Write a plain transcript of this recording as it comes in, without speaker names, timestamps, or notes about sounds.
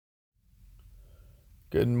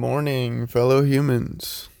Good morning, fellow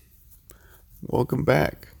humans. Welcome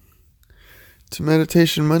back to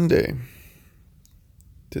Meditation Monday.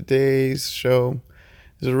 Today's show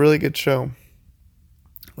is a really good show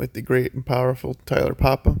with the great and powerful Tyler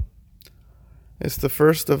Papa. It's the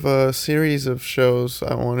first of a series of shows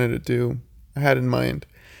I wanted to do, I had in mind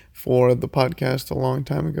for the podcast a long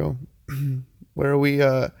time ago, where we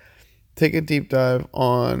take a deep dive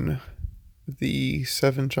on the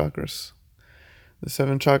seven chakras. The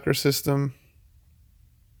seven chakra system.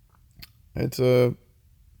 It's a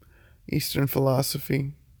Eastern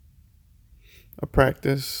philosophy, a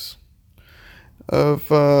practice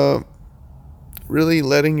of really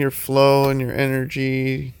letting your flow and your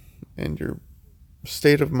energy and your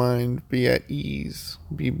state of mind be at ease,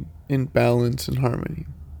 be in balance and harmony.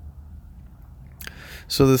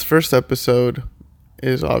 So this first episode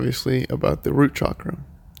is obviously about the root chakra.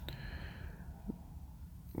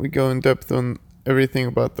 We go in depth on everything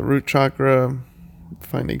about the root chakra,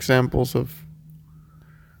 find examples of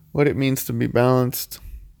what it means to be balanced,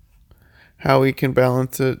 how we can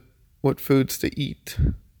balance it, what foods to eat,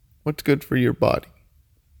 what's good for your body,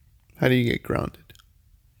 how do you get grounded,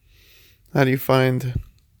 how do you find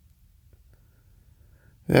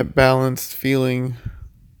that balanced feeling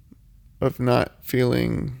of not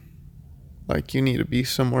feeling like you need to be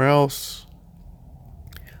somewhere else,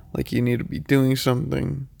 like you need to be doing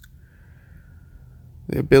something.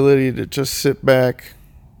 The ability to just sit back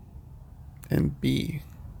and be.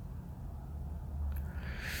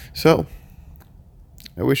 So,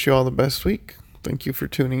 I wish you all the best week. Thank you for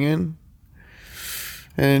tuning in.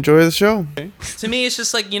 And enjoy the show. To me, it's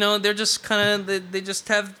just like, they're just kind of, they just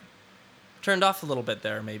have turned off a little bit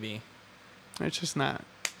there, maybe. It's just not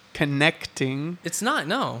connecting. It's not,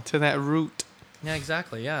 no. To that root. Yeah,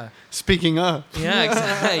 exactly, yeah. Speaking of. Yeah,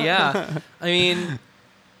 exactly, yeah. I mean,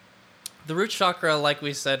 the root chakra, like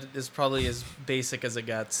we said, is probably as basic as it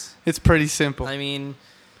gets. It's pretty simple. I mean,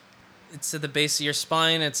 it's at the base of your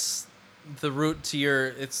spine. It's the root to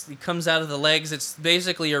it comes out of the legs. It's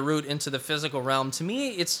basically your root into the physical realm. To me,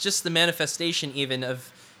 it's just the manifestation even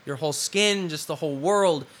of your whole skin, just the whole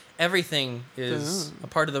world. Everything is a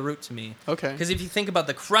part of the root to me. Okay. Because if you think about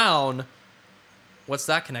the crown, what's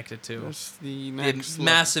that connected to? That's the next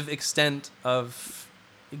massive extent of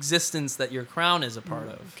existence that your crown is a part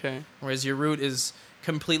of. Okay. Whereas your root is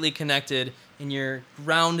completely connected and you're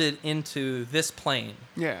grounded into this plane.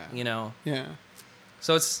 Yeah. Yeah.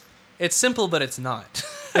 So it's simple, but it's not.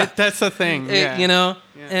 That's the thing. Yeah. Yeah.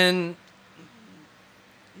 And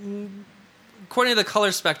according to the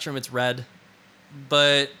color spectrum, it's red,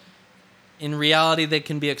 but in reality, they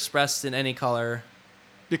can be expressed in any color.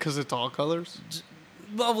 Because it's all colors?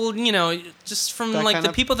 Well, just from that like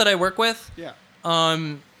the people that I work with. Yeah.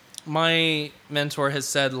 My mentor has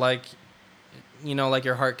said like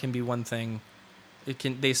your heart can be one thing.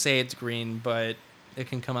 They say it's green, but it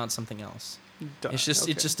can come out something else. It's just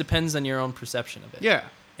It just depends on your own perception of it. Yeah.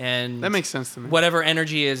 And that makes sense to me. Whatever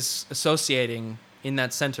energy is associating in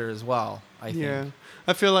that center as well, I think. Yeah.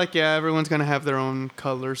 I feel like everyone's going to have their own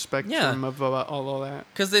color spectrum of all of that.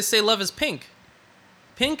 Cuz they say love is pink.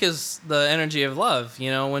 Pink is the energy of love,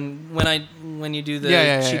 when you do the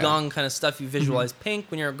qigong kind of stuff, you visualize pink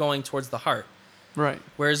when you're going towards the heart. Right.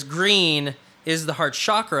 Whereas green is the heart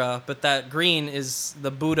chakra, but that green is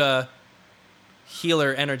the Buddha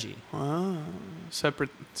healer energy. Ah,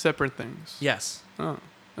 separate things. Yes. Oh,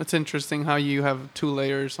 that's interesting how you have two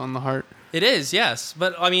layers on the heart. It is, yes,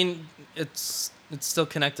 but I mean, it's still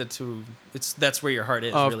connected to that's where your heart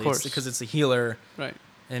is, really. Of course. It's because it's a healer. Right.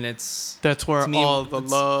 And that's where all the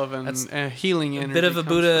love and healing energy. A bit of a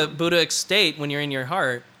Buddhic state when you're in your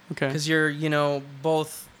heart. Okay. Because you're,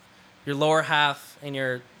 both your lower half and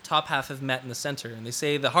your top half have met in the center, and they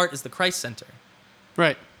say the heart is the Christ center.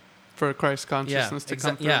 Right. For Christ consciousness to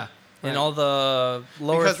come through. Yeah. Right. And all the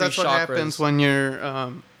lower because three chakras. Because that's what happens when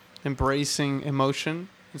you're embracing emotion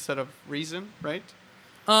instead of reason, right?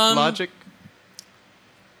 Logic.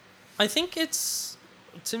 I think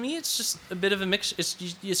to me, it's just a bit of a mix. It's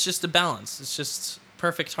just a balance. It's just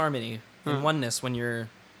perfect harmony and oneness when you're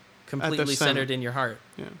completely centered in your heart.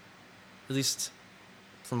 Yeah. At least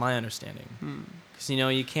from my understanding. Because,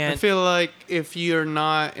 you can't... I feel like if you're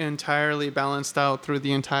not entirely balanced out through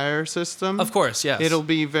the entire system... Of course, yes. It'll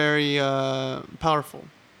be very powerful.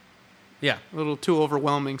 Yeah. A little too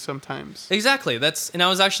overwhelming sometimes. Exactly. And I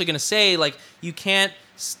was actually going to say, like, you can't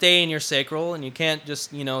stay in your sacral, and you can't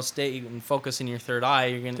just, stay and focus in your third eye.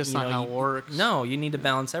 You're gonna, That's not how it works. No, you need to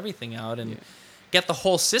balance everything out and get the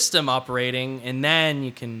whole system operating, and then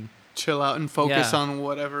you can chill out and focus on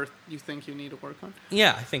whatever you think you need to work on.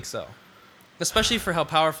 Yeah, I think so. Especially for how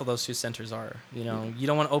powerful those two centers are. You know, you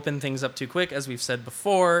don't want to open things up too quick, as we've said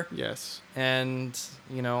before. Yes. And,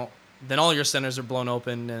 you know, then all your centers are blown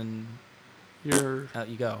open and You're out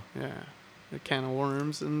you go. yeah, a can of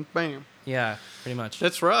worms and bam. Yeah, pretty much.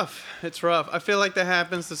 It's rough. It's rough. I feel like that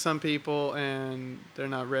happens to some people and they're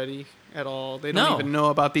not ready at all. They don't No. even know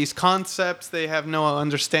about these concepts. They have no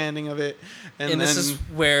understanding of it. And then, this is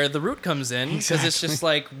where the root comes in, because it's just Exactly.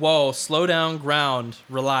 like, whoa, slow down, ground,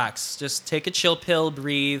 relax. Just take a chill pill,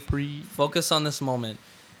 breathe, focus on this moment.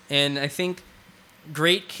 And I think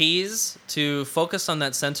great keys to focus on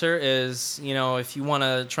that center is, you know, if you want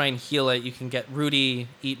to try and heal it, you can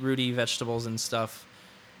eat rooty vegetables and stuff,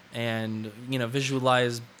 and, you know,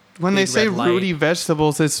 visualize. when they big say red light. rooty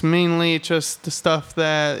vegetables, it's mainly just the stuff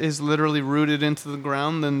that is literally rooted into the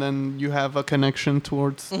ground, and then you have a connection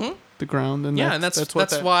towards the ground. And Yeah, and that's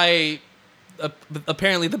what why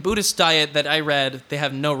apparently the Buddhist diet that I read, they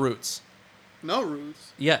have no roots. No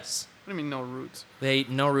roots. Yes, What do you mean no roots? they eat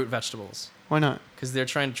no root vegetables Why not? because they're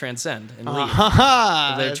trying to transcend and leave.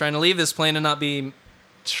 They're trying to leave this plane and not be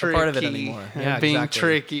tricky. part of it anymore. Yeah, being exactly.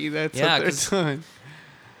 tricky. That's Yeah, what 'cause- they're doing.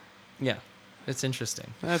 Yeah, it's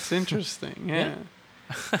interesting. That's interesting. Yeah. Yeah.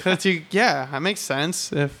 Because that makes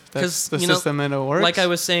sense if that's 'Cause, the you know, system that it works. Like I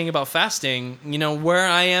was saying about fasting, you know, where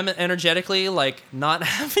I am energetically, like not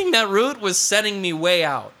having that root was setting me way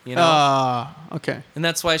out, you know? Okay. And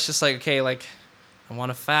that's why it's just like, okay, like I want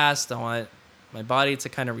to fast. I want my body to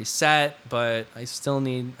kind of reset, but I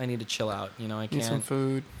need to chill out. You know, I Need some can't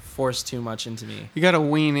food. force too much into me. You gotta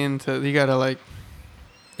wean into. You gotta like.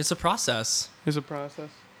 It's a process. It's a process.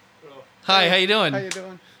 Hi, how you doing? How you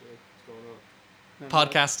doing?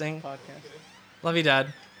 Podcasting. Podcast. Love you,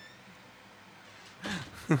 Dad.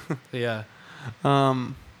 Yeah. What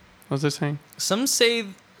was I saying? Some say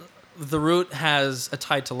the root has a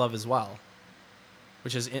tie to love as well,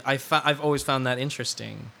 which is I've always found that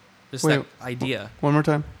interesting. Just Wait, that idea. One more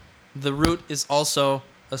time. The root is also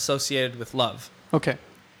associated with love. Okay.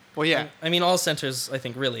 Well, yeah. I mean, all centers, I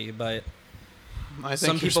think, really, but I think some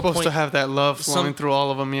you're people supposed to point- have that love flowing some- through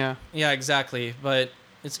all of them. Yeah. yeah, exactly. But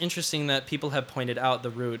it's interesting that people have pointed out the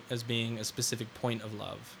root as being a specific point of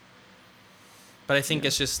love. But I think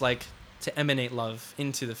it's just like to emanate love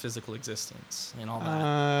into the physical existence and all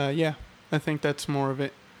that. Yeah. I think that's more of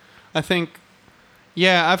it. I think.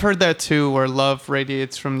 Yeah, I've heard that too, where love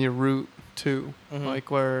radiates from your root too. Mhm. Like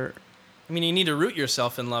where, I mean, you need to root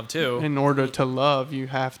yourself in love too. in order to love, you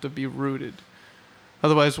have to be rooted.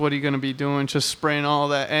 Otherwise, what are you going to be doing? Just spraying all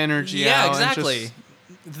that energy Yeah, out. exactly.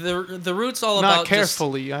 And The root's all just not about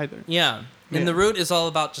carefully either. Yeah. And Yeah. the root is all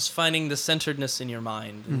about just finding the centeredness in your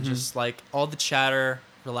mind. And Mhm. just like all the chatter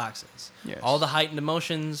relaxes. Yes. All the heightened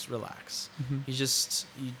emotions relax. Mhm.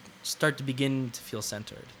 You start to begin to feel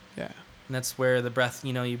centered. Yeah. And that's where the breath,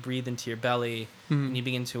 you know, you breathe into your belly Mhm. and you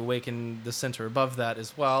begin to awaken the center above that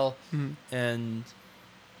as well. Mhm. And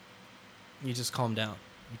you just calm down.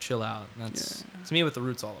 You chill out. And that's, Yeah. to me, what the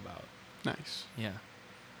root's all about. Nice. Yeah.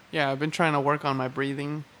 Yeah, I've been trying to work on my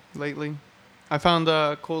breathing lately. I found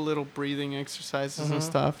cool little breathing exercises and Mhm.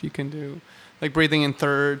 stuff you can do, like breathing in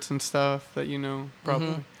thirds and stuff that you know probably.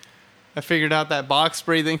 Mhm. I figured out that box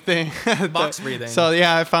breathing thing. Box breathing. So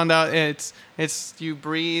yeah, I found out it's you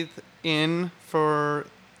breathe in for,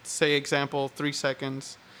 say example, 3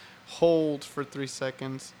 seconds, hold for 3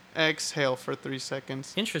 seconds, exhale for 3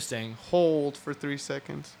 seconds, Interesting. hold for 3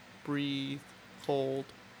 seconds, breathe, hold,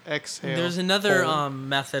 exhale. There's another hold.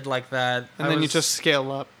 method like that. And then you just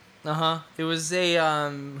scale up. It was a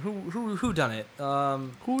who done it?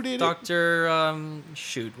 Who did it? Doctor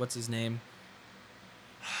shoot, what's his name?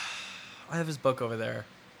 I have his book over there.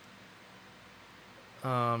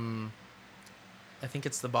 I think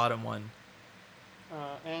it's the bottom one.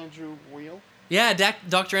 Andrew Weil. Yeah,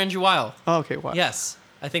 Dr. Andrew Weil. Oh, okay, wow. Yes,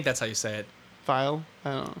 I think that's how you say it. Weil?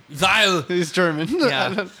 I don't know. Weil. He's German.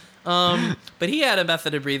 Yeah. But he had a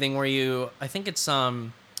method of breathing where I think it's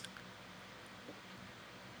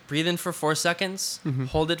breathe in for 4 seconds, Mhm.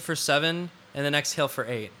 hold it for 7, and then exhale for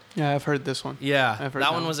 8. Yeah, I've heard this one. Yeah, I've heard that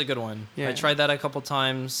that one one. was a good one. Yeah. I tried that a couple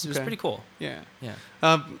times. It was Okay. pretty cool. Yeah. Yeah.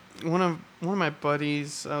 One of my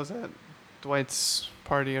buddies, I was at Dwight's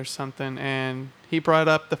party or something, and he brought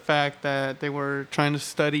up the fact that they were trying to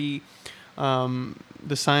study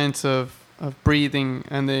the science of breathing,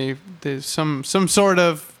 and there's some sort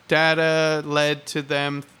of data led to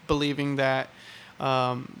them believing that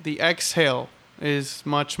the exhale is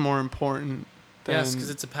much more important than Yes, because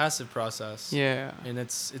it's a passive process. yeah. And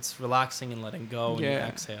it's relaxing and letting go when you Yeah.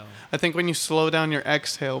 exhale. I think when you slow down your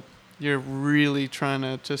exhale, you're really trying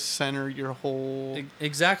to just center your whole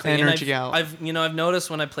Exactly. energy and out. I've noticed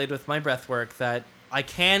when I played with my breath work that I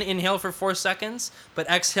can inhale for 4 seconds, but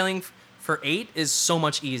exhaling for 8 is so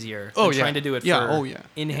much easier Oh, than yeah. trying to do it Yeah, for oh, yeah.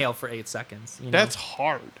 inhale for 8 seconds. You know? That's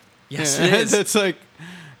hard. Yes, Yeah. it is. That's like,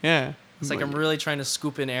 yeah. It's like I'm really trying to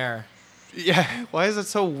scoop in air Yeah. Why is it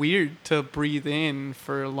so weird to breathe in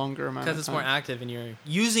for a longer amount of because time? it's more active and you're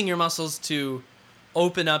using your muscles to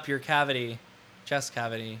open up your cavity, chest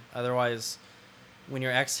cavity. Otherwise, when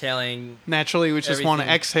you're exhaling, Naturally, we just want to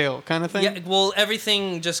everything- exhale kind of thing? yeah, well,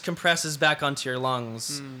 everything just compresses back onto your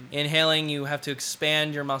lungs. Inhaling, you have to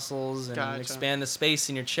expand your muscles and Gotcha. expand the space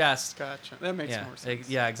in your chest. Gotcha. That makes Yeah, more sense.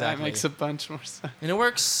 yeah, exactly. That makes a bunch more sense. And it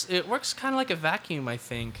works kind of like a vacuum, I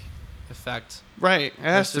think, effect. Right. It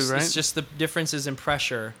has It's just, to, right? It's just the differences in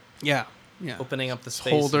pressure yeah. Yeah. opening up the It's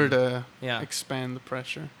space. holder and- to yeah. expand the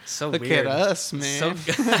pressure. So Look weird. at us, man. So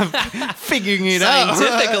Figuring it out.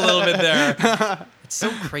 scientific a little bit there. It's so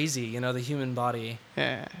crazy, you know, the human body.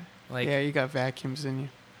 Yeah. Like Yeah, you got vacuums in you.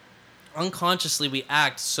 unconsciously we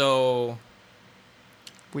act so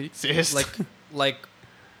We exist. like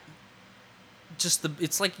just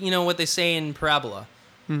it's like, you know, what they say in parabola.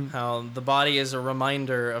 How the body is a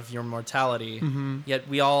reminder of your mortality, yet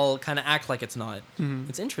we all kind of act like it's not.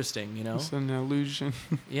 It's interesting, you know? It's an illusion.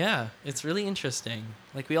 Yeah, it's really interesting.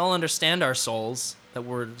 Like, we all understand our souls, that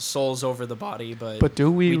we're souls over the body, But do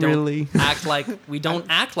we don't really? we don't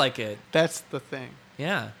act like it. That's the thing.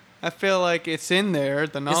 Yeah. I feel like it's in there.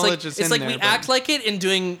 The knowledge is in it's like there. we but- act like it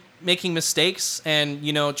in making mistakes and,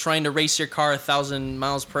 you know, trying to race your car 1,000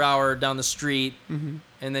 miles per hour down the street,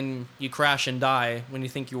 and then you crash and die when you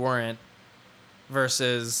think you weren't,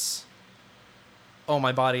 versus, oh,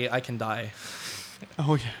 my body, I can die.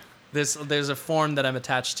 Oh, yeah. There's a form that I'm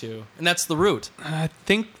attached to, and that's the root. I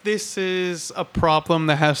think this is a problem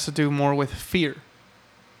that has to do more with fear.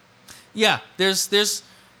 Yeah,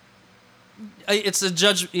 it's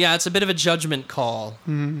a bit of a judgment call,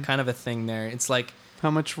 kind of a thing there. It's like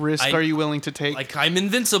How much risk I- are you willing to take? like I'm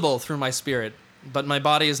invincible through my spirit, but my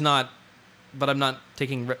body is not. But I'm not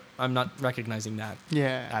I'm not recognizing that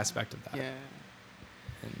yeah. aspect of that. Yeah.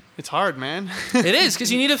 It's hard, man. It is,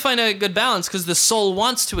 because you need to find a good balance, because the soul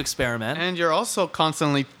wants to experiment. And you're also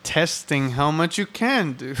constantly testing how much you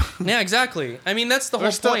can do. Yeah, exactly. I mean, that's the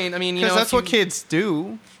whole point. I mean, you know, that's if what you- kids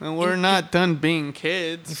do, and we're not done being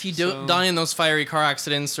kids. If you so- die in those fiery car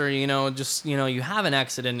accidents, or, you know, just, you know, you have an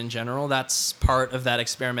accident in general, that's part of that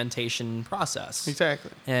experimentation process.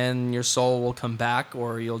 Exactly. And your soul will come back,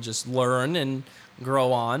 or you'll just learn and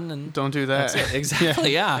grow on, and Don't do that. that's it.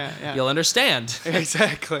 Exactly. Yeah. You'll understand.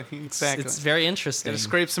 Exactly. Exactly. It's very interesting. Gotta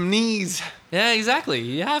scrape some knees. Yeah, exactly.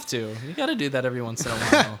 You have to. You got to do that every once in a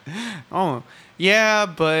while. Oh, yeah,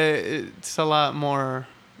 but it's a lot more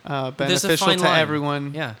There's a beneficial fine to line.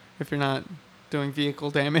 everyone Yeah. if you're not doing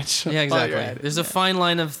vehicle damage. Yeah, while you're exactly. at it. There's a fine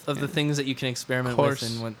line of the things that you can experiment with course.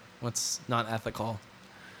 and what's not ethical.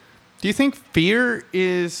 Do you think fear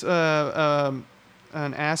is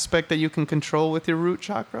an aspect that you can control with your root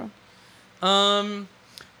chakra?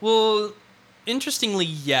 Well, interestingly,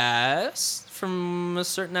 yes, from a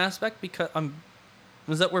certain aspect, because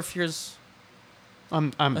was that where fear's? I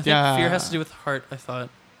think yeah. fear has to do with heart. I thought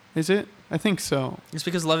Is it? I think so. it's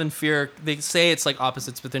because love and fear. They say it's like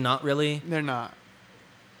opposites, but they're not really. They're not.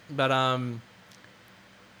 But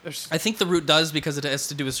There's, I think the root does, because it has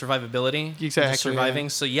to do with survivability. and Exactly, just surviving. yeah.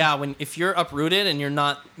 So yeah, if you're uprooted and you're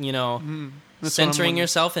not, you know, that's what I'm centering wondering.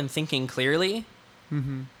 yourself and thinking clearly,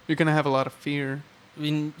 You're gonna have a lot of fear.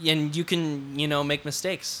 and you can, you know, make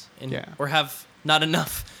mistakes and Yeah. or have not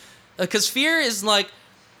enough, because fear is like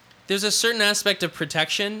there's a certain aspect of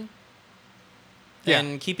protection Yeah.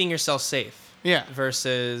 and keeping yourself safe Yeah.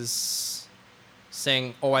 versus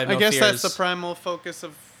saying, "Oh, I have I no guess fears." that's the primal focus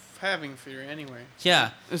of having fear anyway.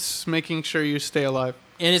 Yeah, It's making sure you stay alive.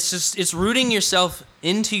 and it's rooting yourself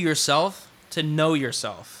into yourself to know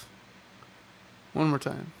yourself. One more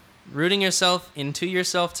time. Rooting yourself into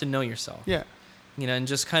yourself to know yourself. Yeah. You know, and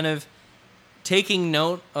just kind of taking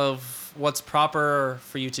note of what's proper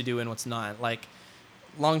for you to do and what's not. Like,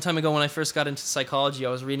 long time ago when I first got into psychology, I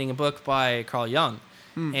was reading a book by Carl Jung,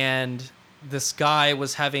 and this guy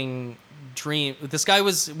was having this guy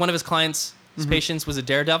was, one of his clients, his patients was a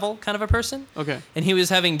daredevil kind of a person, Okay. and he was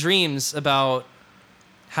having dreams about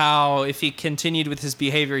how if he continued with his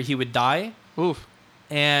behavior, he would die. Oof.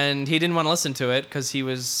 And he didn't want to listen to it because he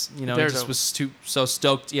was, you know, he just Daredevil. was so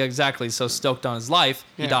stoked. Yeah, exactly. So stoked on his life,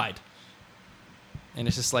 he Yeah. died. And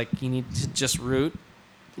it's just like, you need to just root,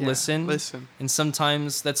 Yeah, listen. listen. And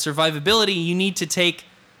sometimes that survivability, you need to take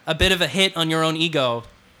a bit of a hit on your own ego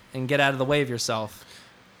and get out of the way of yourself.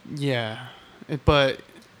 Yeah. But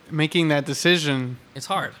making that decision, It's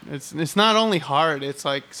hard. it's not only hard, it's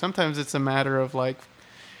like sometimes it's a matter of like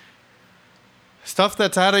stuff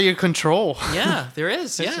that's out of your control. Yeah, there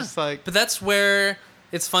is. It's Yeah, just like- but that's where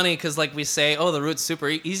it's funny because like we say, oh, the root's super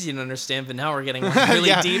easy to understand, but now we're getting like, really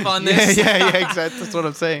Yeah. deep on this. Yeah, exactly. That's what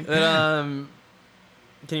I'm saying. But,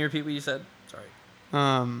 can you repeat what you said? Sorry.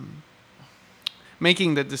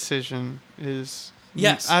 Making the decision is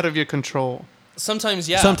Yes. out of your control. Sometimes,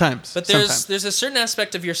 yeah. Sometimes. But there's a certain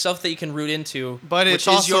aspect of yourself that you can root into, But which it's is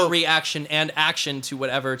also- your reaction and action to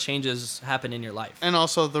whatever changes happen in your life. And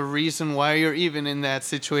also the reason why you're even in that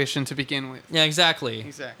situation to begin with. Yeah, exactly.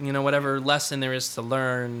 Exactly. You know, whatever lesson there is to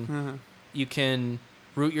learn, Uh-huh. you can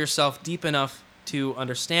root yourself deep enough to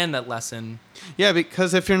understand that lesson. Yeah,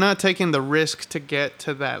 because if you're not taking the risk to get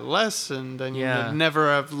to that lesson, then you Yeah. would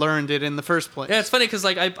never have learned it in the first place. Yeah, it's funny because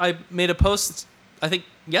like I made a post, I think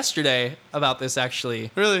yesterday, about this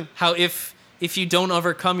actually. Really? How if you don't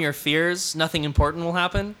overcome your fears, nothing important will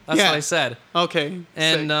happen. That's Yeah. what I said. Okay.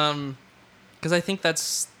 And because I think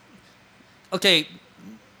that's okay.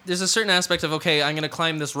 There's a certain aspect of okay, I'm gonna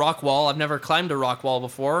climb this rock wall. I've never climbed a rock wall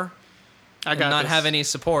before. I and got not this. have any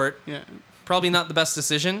support. Yeah. Probably not the best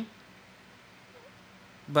decision.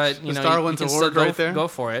 But you The know, Darwin's you can Award still right there. go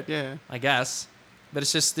for it. Yeah. I guess. But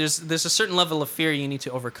it's just there's a certain level of fear you need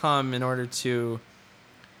to overcome in order to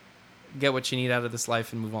get what you need out of this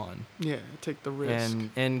life and move on. Yeah. Take the risk.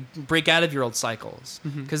 And break out of your old cycles.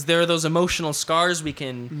 Mhm. Because there are those emotional scars we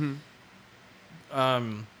can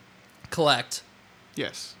collect,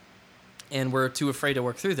 Yes. and we're too afraid to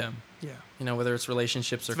work through them. Yeah. You know, whether it's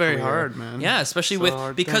relationships or It's very career. hard, man. Yeah, especially It's a with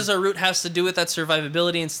hard because thing. our root has to do with that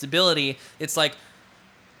survivability and stability. It's like,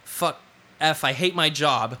 fuck, F, I hate my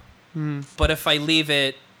job, but if I leave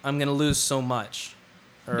it, I'm gonna lose so much.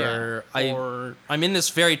 Or I'm in this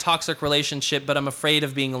very toxic relationship, but I'm afraid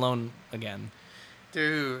of being alone again.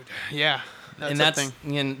 Dude. Yeah. That's and a that's thing.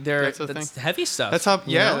 you know, That's a that's thing. heavy stuff. That's how.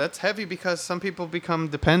 you Yeah. know? That's heavy because some people become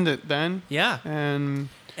dependent then, Yeah. and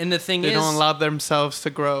And the thing they is, don't allow themselves to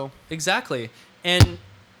grow. exactly. And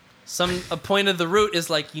a point of the root is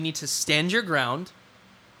like you need to stand your ground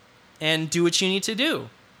and do what you need to do.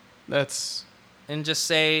 That's And just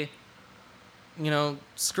say, you know,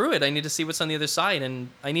 screw it. I need to see what's on the other side, and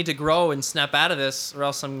I need to grow and snap out of this, or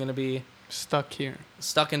else I'm going to be stuck here.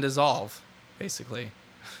 stuck and dissolve, basically.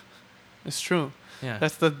 It's true. Yeah.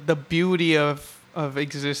 That's the beauty of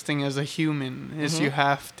existing as a human is Mm-hmm. you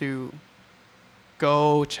have to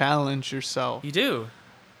go challenge yourself. You do.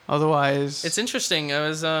 Otherwise, It's interesting. I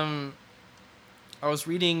was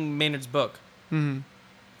reading Maynard's book, Mhm.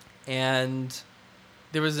 and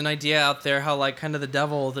there was an idea out there how like kind of the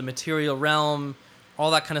devil, the material realm,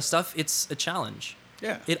 all that kind of stuff. It's a challenge.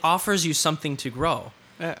 Yeah. It offers you something to grow.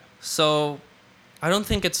 Yeah. So I don't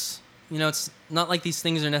think it's not like these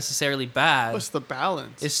things are necessarily bad. What's the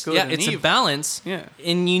balance? It's Good and it's a evil. balance. Yeah.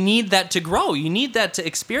 And you need that to grow. You need that to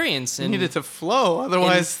experience. You And need it to flow.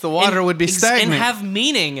 Otherwise, and- the water and would be stagnant. and have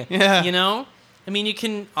meaning. Yeah. You know, I mean, you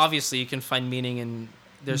can find meaning, and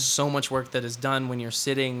there's so much work that is done when you're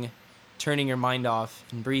sitting, turning your mind off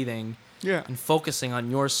and breathing yeah. and focusing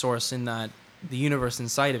on your source in that the universe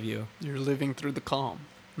inside of you. You're living through the calm.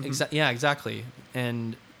 Yeah, exactly.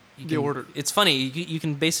 And you The can, order. It's funny. You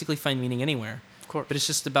can basically find meaning anywhere. Of course. But it's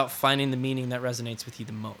just about finding the meaning that resonates with you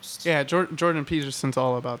the most. Yeah, Jordan Peterson's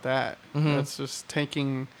all about that. Mhm. That's just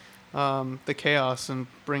taking the chaos and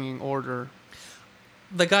bringing order.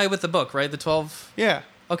 The guy with the book, right? The 12. Yeah.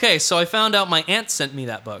 Okay, so I found out my aunt sent me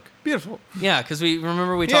that book. Beautiful. Yeah, because we talked Yeah,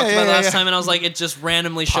 about yeah, it last yeah. time, and I was like, it just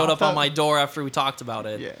randomly showed Popped up on up. my door after we talked about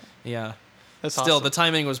it. Yeah. Yeah. That's Still, awesome. the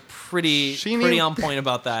timing was pretty She pretty knew. on point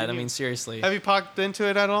about that. I knew. mean, seriously. Have you popped into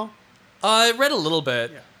it at all? I read a little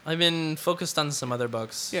bit. Yeah. I've been focused on some other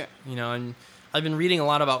books. Yeah. You know, and I've been reading a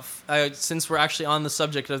lot about, since we're actually on the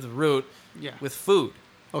subject of the root, Yeah. with food.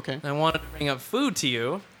 Okay. And I wanted to bring up food to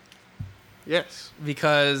you Yes.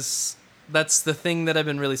 because that's the thing that I've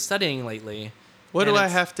been really studying lately. What And do I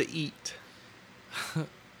it's- have to eat?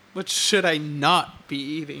 What should I not be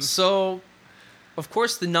eating? So, of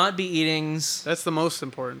course, the not be eatings. That's the most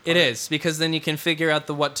important It part. is, because then you can figure out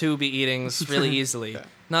the what to be eatings really easily.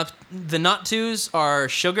 Yeah. The not tos are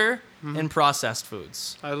sugar Mm-hmm. and processed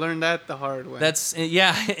foods. I learned that the hard way. That's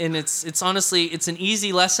yeah, and it's honestly it's an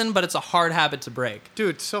easy lesson, but it's a hard habit to break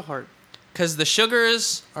Dude, it's so hard. because the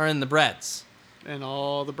sugars are in the breads, And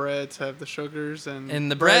all the breads have the sugars and And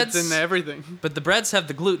the breads breads- and everything. but the breads have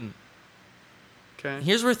the gluten. Okay.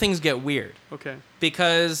 Here's where things get weird Okay.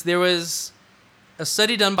 because there was a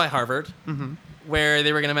study done by Harvard Mm-hmm. where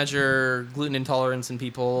they were going to measure gluten intolerance in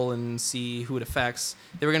people and see who it affects.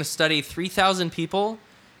 They were going to study 3,000 people.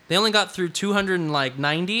 They only got through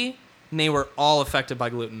 290, and they were all affected by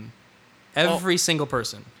gluten. Every single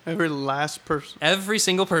person. Every last person. Every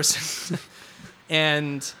single person.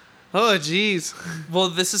 And Oh, jeez. well,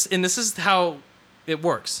 this is how it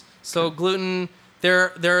works. So gluten,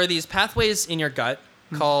 there are these pathways in your gut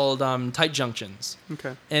called tight junctions,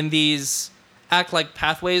 Okay. and these act like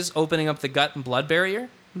pathways opening up the gut and blood barrier,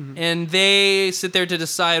 and they sit there to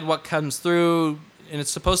decide what comes through. And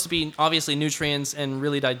it's supposed to be obviously nutrients and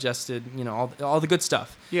really digested, all the good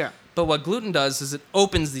stuff. Yeah. But what gluten does is it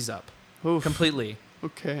opens these up Oof. completely.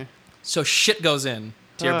 Okay. So shit goes in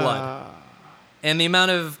to your blood. And the amount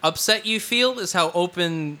of upset you feel is how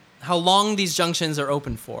long these junctions are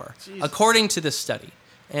open for, Jesus. according to this study.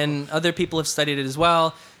 And other people have studied it as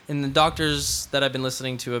well. And the doctors that I've been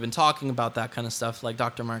listening to have been talking about that kind of stuff, like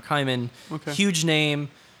Dr. Mark Hyman, Okay. huge name.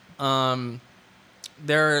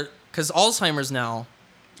 Because Alzheimer's now,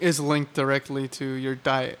 Is linked directly to your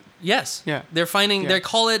diet. yes, Yeah. they're finding, Yeah. they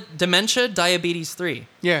call it dementia diabetes 3.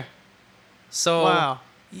 Yeah. So, Wow.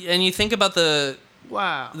 and you think about the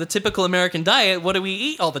Wow. typical American diet, what do we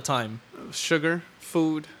eat all the time? Sugar,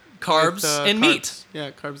 food, Carbs and carbs. meat.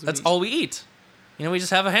 Yeah, carbs and That's meat. all we eat. We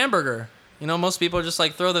just have a hamburger. Most people are just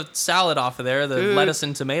like, throw the salad off of there, the Dude. lettuce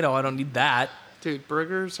and tomato. I don't need that. Dude,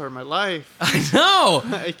 burgers are my life. I know.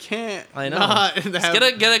 I can't. I know. Not Just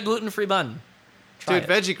have, get a gluten-free bun. Try dude,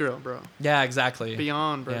 it. Veggie Grill, bro. Yeah, exactly.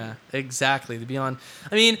 Beyond, bro. Yeah, exactly. The Beyond.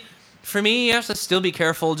 I mean, for me, you have to still be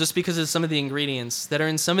careful just because of some of the ingredients that are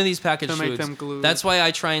in some of these packaged To make foods. them glued. That's why I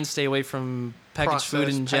try and stay away from packaged food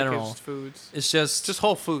in Processed, general. packaged foods. It's just Just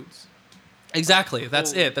whole foods. exactly.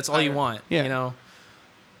 That's whole it. That's all you entire- want. Yeah.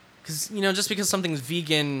 Because just because something's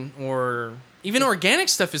vegan or even organic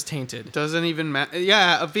stuff is tainted. Doesn't even matter.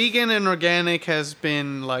 Yeah, a vegan and organic has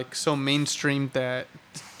been like so mainstream that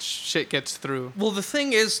shit gets through. Well, the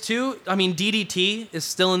thing is too. I mean, DDT is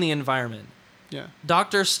still in the environment. Yeah.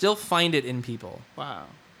 Doctors still find it in people. Wow.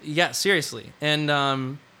 Yeah, seriously. And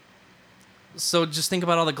so just think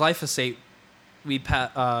about all the glyphosate we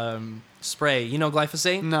spray. You know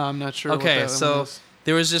glyphosate? No, I'm not sure. Okay, what that so one is.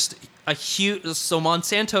 there was just a huge. So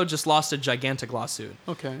Monsanto just lost a gigantic lawsuit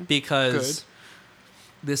Okay. because Good.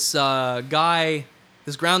 this guy,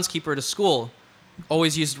 this groundskeeper at a school,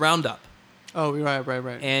 always used Roundup, Oh,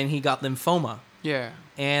 right. and he got lymphoma. Yeah.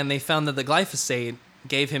 And they found that the glyphosate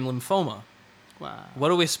gave him lymphoma. Wow. What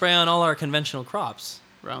do we spray on all our conventional crops?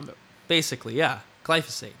 Roundup. Basically, yeah,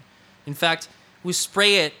 glyphosate. In fact, we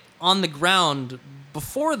spray it on the ground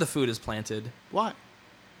before the food is planted, Why?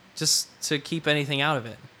 just to keep anything out of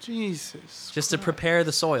it, Jesus. just to Christ. prepare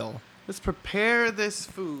the soil. Let's prepare this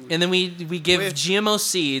food. And then we give With- GMO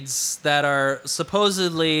seeds that are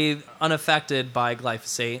supposedly unaffected by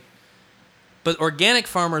glyphosate, but organic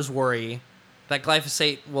farmers worry that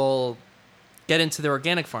glyphosate will get into their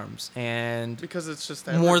organic farms, and because it's just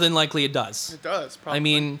more than likely it does. it does. Probably. I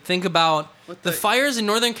mean, think about With the the- fires in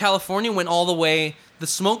Northern California went all the way, the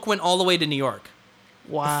smoke went all the way to New York.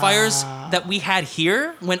 wow. The fires that we had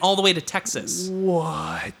here went all the way to Texas.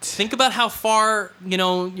 What? Think about how far,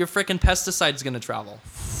 your frickin' pesticide's going to travel.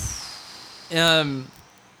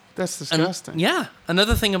 That's And- disgusting. yeah.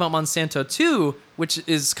 Another thing about Monsanto too, which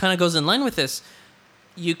is kind of goes in line with this,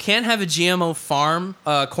 you can't have a GMO farm,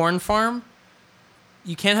 corn farm.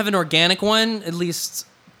 You can't have an organic one, at least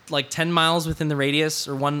like 10 miles within the radius,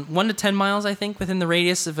 or 1 to 10 miles, I think, within the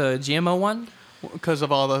radius of a GMO one. Because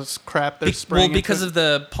of all this crap they're spraying. Because of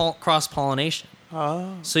the cross pollination.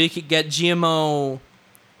 Oh. So you could get GMO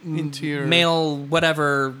Into your male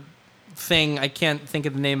whatever thing. I can't think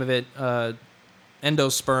of the name of it.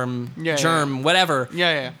 Endosperm, Yeah, germ, whatever.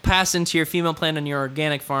 Yeah. Pass into your female plant on your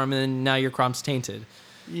organic farm, and then now your crop's tainted.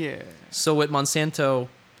 Yeah. So what Monsanto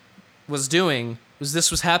was doing was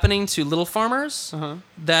this was happening to little farmers, Uh-huh.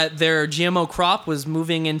 that their GMO crop was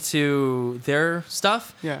moving into their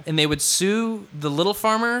stuff, Yeah. and they would sue the little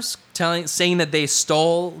farmers, saying that they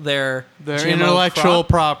stole their GMO intellectual crop.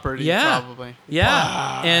 property, Yeah. probably. Yeah,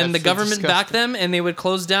 Wow, and the that's government backed disgusting. them, and they would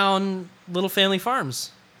close down little family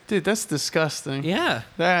farms. Dude, that's disgusting. Yeah,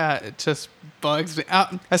 That just bugs me.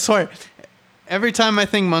 I swear, every time I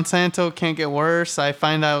think Monsanto can't get worse, I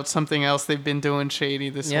find out something else they've been doing shady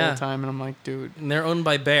this Yeah. whole time, and I'm like, dude, and they're owned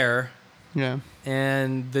by Bayer, yeah.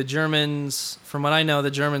 and the Germans, from what I know,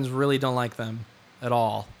 the Germans really don't like them at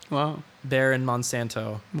all. Wow. Bayer and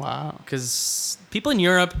Monsanto. Wow. Because people in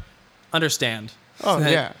Europe understand. Oh,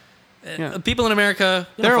 that, yeah. Yeah. People in America,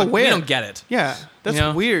 They're aware. We don't get it. Yeah,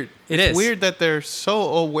 that's weird. It It's is. weird that they're so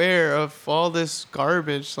aware of all this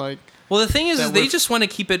garbage. Like, Well, the thing is That they we're- just want to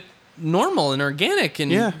keep it normal and organic,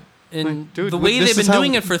 and Yeah. and Like, dude, the way this they've been is how-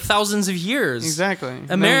 doing it for thousands of years. exactly.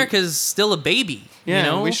 America's still a baby. Yeah, you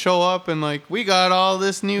know? we show up and like we got all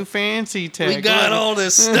this new fancy tech. We got Look. all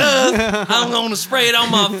this stuff. I'm going to spray it on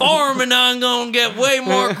my farm, and I'm going to get way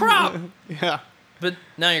more crop. Yeah, But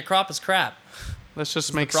now your crop is crap. Let's just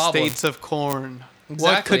That's make the problem. states of corn. What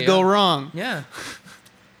Exactly, could go yeah. wrong? Yeah.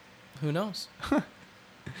 Who knows? But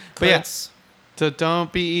yeah, it's- so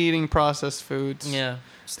don't be eating processed foods. Yeah.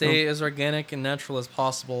 Stay as organic and natural as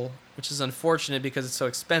possible, which is unfortunate because it's so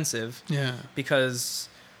expensive. Yeah. Because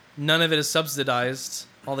none of it is subsidized.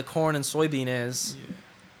 All the corn and soybean is.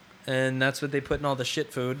 And that's what they put in all the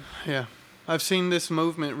shit food. Yeah. I've seen this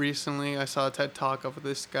movement recently. I saw a TED Talk of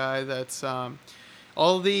this guy that's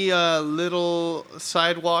all the little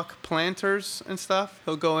sidewalk planters and stuff.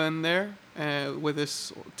 He'll go in there with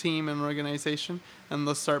his team and organization, and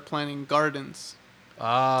they'll start planting gardens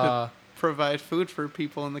Ah, provide food for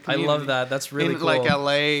people in the I community. love that. That's really in cool. like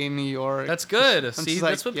LA, New York. That's good. I'm See, just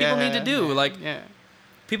that's like, what people need to do. yeah, Like, yeah.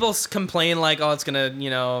 people complain like, oh, it's gonna,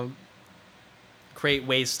 create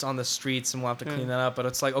waste on the streets and we'll have to clean that up. But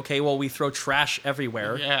it's like, okay, well, we throw trash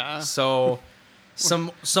everywhere. Yeah. So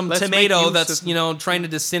some Let's make tomato use that's of- trying to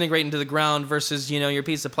disintegrate into the ground versus your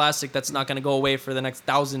piece of plastic that's not going to go away for the next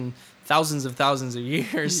thousands of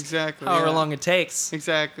years. Exactly, However yeah. long it takes.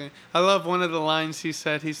 Exactly. I love one of the lines he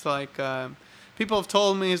said. He's like, people have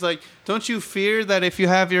told me, he's like, don't you fear that if you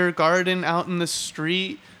have your garden out in the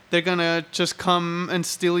street, they're going to just come and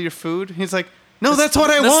steal your food? He's like, no, that's what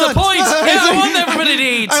I That's want. the point. He's Yeah, I like, want everybody to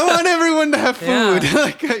eat. I want everyone to have food. Yeah.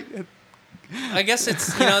 Like, I guess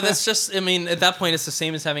it's that's just at that point it's the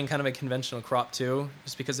same as having kind of a conventional crop too,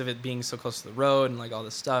 just because of it being so close to the road and like all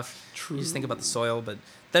this stuff. True. You just think about the soil, but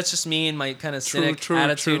that's just me and my kind of True, cynic true,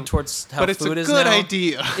 attitude true. towards how but it's food a is good now.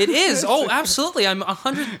 idea. It is. Oh, absolutely. I'm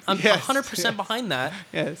 100% Yes. behind that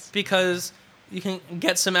Yes. because you can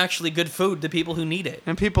get some actually good food to people who need it.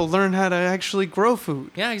 And people learn how to actually grow food.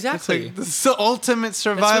 Yeah, It's exactly. like the ultimate That's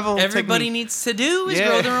survival what everybody technique. needs to do is Yeah.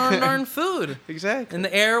 grow their own darn food. Exactly. And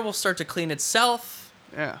the air will start to clean itself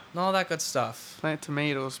Yeah. and all that good stuff. Plant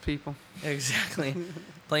tomatoes, people. Exactly.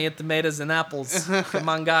 Playing tomatoes and apples. Come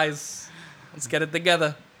on, guys. Let's get it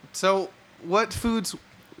together. So, what foods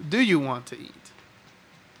do you want to eat?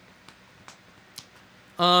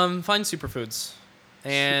 Find superfoods.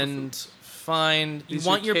 And find... You These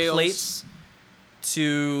want are your kales. plates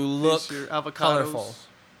to look These are avocados. colorful.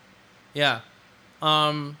 Yeah.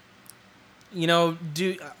 I'm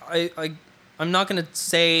not going to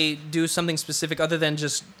say do something specific other than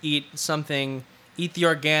just eat the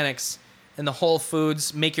organics and the whole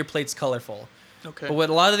foods, make your plates colorful. Okay. But what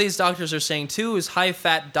a lot of these doctors are saying too is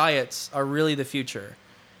high-fat diets are really the future.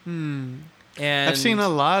 And I've seen a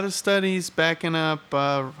lot of studies backing up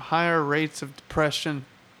higher rates of depression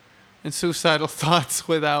and suicidal thoughts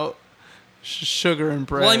without sugar and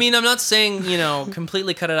bread. Well, I mean, I'm not saying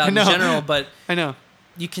completely cut it out in know. general, but I know.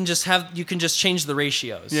 you can just change the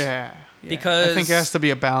ratios. Yeah. Because I think it has to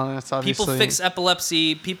be a balance, obviously. People fix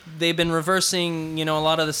epilepsy. They've been reversing, a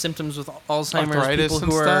lot of the symptoms with Alzheimer's. arthritis People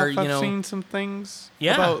and who are, stuff. I've seen some things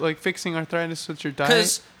Yeah. about like fixing arthritis with your diet.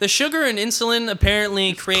 because the sugar and insulin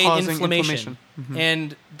apparently create causing inflammation, inflammation. Mhm.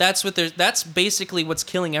 and that's basically what's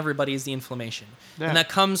killing everybody is the inflammation, Yeah. and that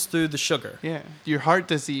comes through the sugar. Yeah, your heart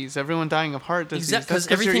disease. Everyone dying of heart disease. Exactly, because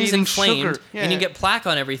That's 'cause you're everything's eating inflamed, sugar. Yeah. and you get plaque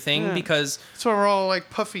on everything Yeah. because That's why we're all like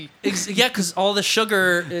puffy. because all the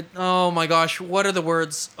sugar. Oh my gosh, what are the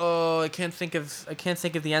words? Oh, I can't think of the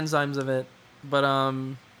enzymes of it, but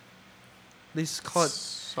they just call it.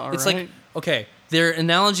 It's like, okay, their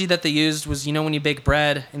analogy that they used was, when you bake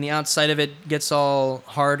bread and the outside of it gets all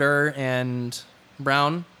harder and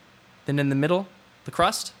brown, then in the middle, the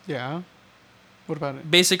crust, Yeah. What about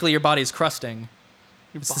it? basically your body's crusting.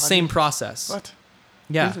 Your It's the body? same process. What?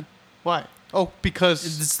 Yeah. Reason? Why? Oh, because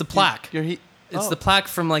It's the plaque. Your heat. It's the plaque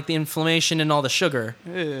from like the inflammation and all the sugar.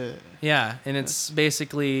 Ugh. Yeah, and it's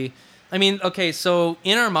basically, okay, so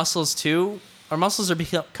in our muscles too, our muscles are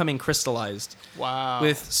becoming crystallized. Wow.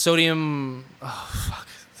 With sodium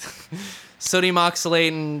oxalate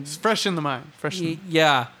and It's fresh in the mind. Fresh.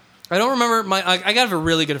 yeah. I don't remember I got a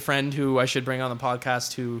really good friend who I should bring on the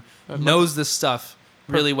podcast who knows this stuff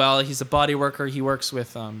really well. He's a body worker. He works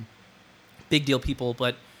with big deal people,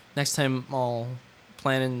 but next time I'll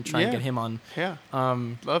plan and try and Yeah. get him on. Yeah.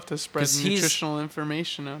 Um Love to spread 'cause he's- nutritional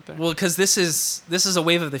information out there. well, cuz this is a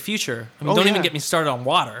wave of the future. I mean, Oh, don't yeah. even get me started on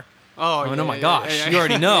water. Oh, oh my gosh, you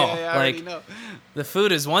already know. I already Like, know. The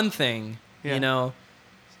food is one thing, Yeah.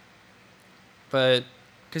 but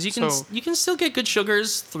because So- you can still get good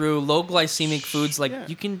sugars through low glycemic foods. Like Yeah.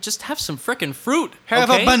 you can just have some frickin' fruit. Have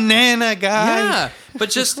okay? a banana, guys. Yeah, but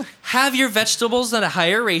just have your vegetables at a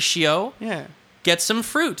higher ratio. Yeah. Get some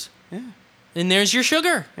fruit, Yeah. and there's your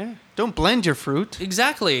sugar. Yeah. Don't blend your fruit.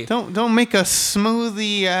 Exactly. Don't make a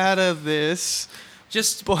smoothie out of this.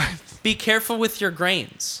 Just But be careful with your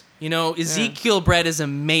grains. You know, Ezekiel bread is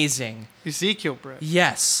amazing. Ezekiel bread.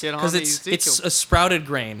 Yes, Get on because the it's Ezekiel. a sprouted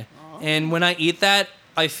grain, and when I eat that,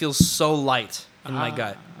 I feel so light in my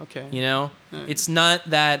gut. Okay. You know, Nice. it's not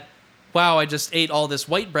that. Wow, I just ate all this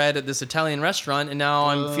white bread at this Italian restaurant, and now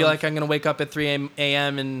I feel like I'm gonna wake up at 3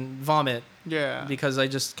 a.m. and vomit Yeah. because I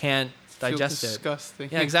just can't Feel digest it. disgusting.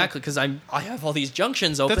 Yeah, exactly. Because I have all these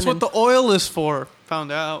junctions open. That's what the oil is for.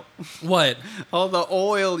 Found out. what? All the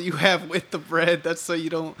oil you have with the bread. That's so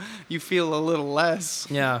you feel a little less.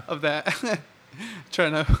 Yeah. Of that.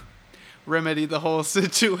 Trying to remedy the whole And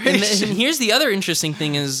situation. here's the other interesting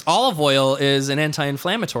thing: is olive oil is an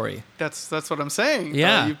anti-inflammatory. That's what I'm saying.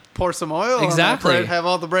 Yeah. You pour some oil Exactly. on that bread, have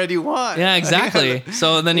all the bread you want. Yeah, exactly.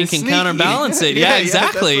 So then you It's can sneaky. counterbalance it. Yeah, Yeah, yeah,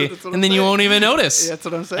 exactly. that's what And then I'm you saying. won't even notice. That's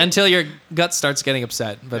what I'm saying. Until your gut starts getting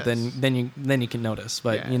upset, but Yes. then you can notice.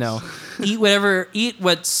 But you Yes. know, eat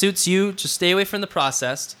what suits you. Just stay away from the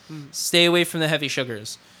processed. Stay away from the heavy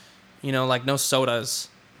sugars. You know, like no sodas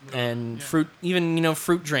and Yeah. fruit. Even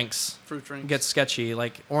fruit drinks Fruit drinks. get sketchy,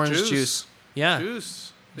 like orange juice. Yeah,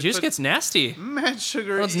 Juice. They juice put gets nasty, mad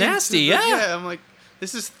sugar. Oh, it's into nasty, the- yeah. I'm like,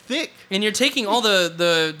 this is thick. and you're taking all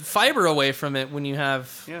the fiber away from it when you have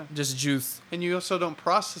Yeah. just juice. And you also don't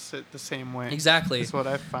process it the same way. Exactly. That's what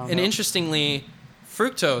I found And out. interestingly,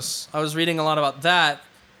 fructose, I was reading a lot about that.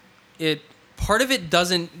 Part of it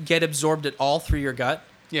doesn't get absorbed at all through your gut,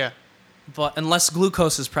 Yeah. but unless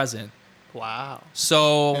glucose is present. Wow.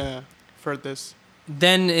 So Yeah. For this.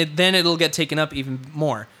 then it'll get taken up even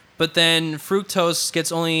more. But then fructose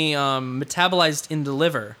gets only metabolized in the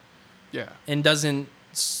liver Yeah. and doesn't.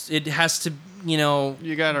 It has to, You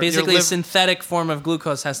gotta basically your a synthetic form of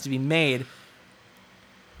glucose has to be made.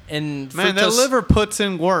 And Man, that fructose- liver puts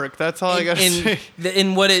in work. That's all I gotta say.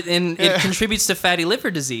 It Yeah. contributes to fatty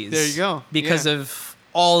liver disease. There you go. Because Yeah. of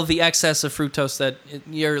all the excess of fructose that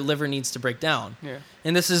your liver needs to break down. Yeah.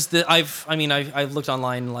 And this is I've looked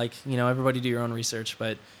online, like, everybody do your own research,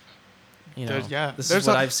 but this is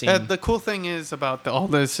what I've seen. The cool thing is about all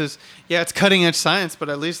this is, it's cutting edge science, but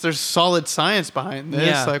at least there's solid science behind this.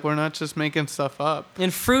 Yeah. Like, we're not just making stuff up.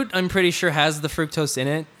 And fruit, I'm pretty sure, has the fructose in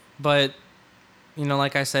it, but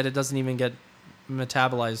like I said, it doesn't even get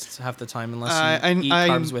metabolized half the time unless you eat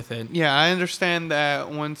carbs with it. Yeah, I understand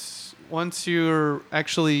that once you're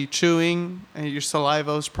actually chewing and your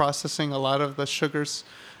saliva is processing a lot of the sugars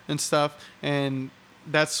and stuff, and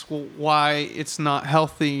that's why it's not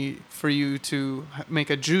healthy for you to make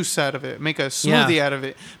a juice out of it, make a smoothie out of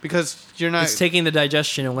it, because you're not. It's taking the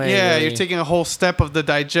digestion away. Yeah, really. you're taking a whole step of the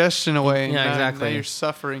digestion away. Yeah, and now exactly. you're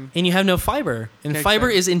suffering. And you have no fiber. And Yeah, fiber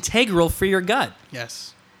exactly. is integral for your gut.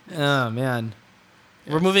 Yes. Oh, man.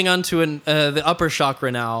 Yes. We're moving on to the upper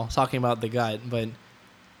chakra now, talking about the gut. But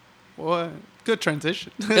Well, good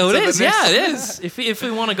transition. oh, it To the is. Yeah, next- it is. If we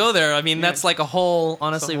want to go there, I mean, Yeah. that's like a whole.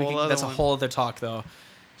 Honestly, whole other that's a one. whole other talk, though,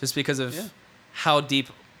 just because of Yeah. how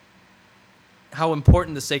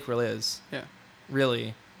important the sacral is. Yeah.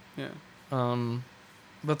 Really. Yeah.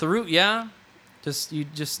 But the root, you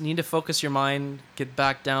just need to focus your mind, get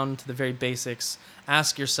back down to the very basics,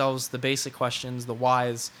 ask yourselves the basic questions, the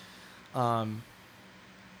whys.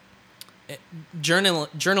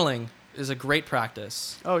 Journaling is a great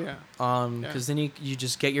practice. Oh yeah. Because then you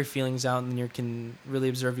just get your feelings out, and then you can really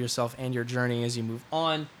observe yourself and your journey as you move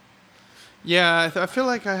on. Yeah, I feel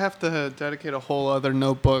like I have to dedicate a whole other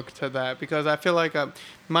notebook to that, because I feel like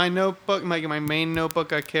my notebook, my main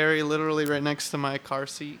notebook I carry literally right next to my car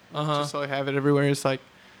seat, just so I have it everywhere. It's like,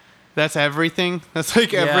 that's everything. That's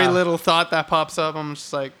like every Yeah. little thought that pops up. I'm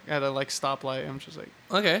just like at a stoplight. I'm just like,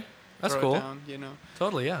 Okay, that's throw it cool. down,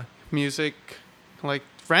 Totally, yeah. Music, like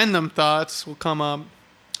random thoughts will come up,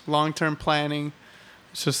 long-term planning.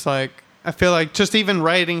 It's just like, I feel like just even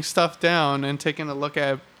writing stuff down and taking a look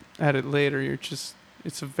at it later,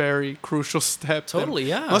 it's a very crucial step. that Totally,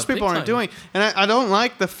 yeah. most people big aren't time. doing. And I don't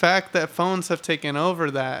like the fact that phones have taken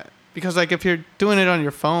over that, because like if you're doing it on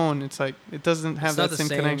your phone, it's like it doesn't have It's not that the same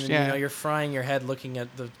same. connection. And, Yeah, you're frying your head looking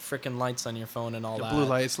at the freaking lights on your phone and all the that. blue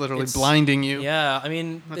light is literally It's- blinding you. Yeah, I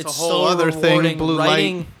mean, That's it's a whole so other thing, rewarding. blue light.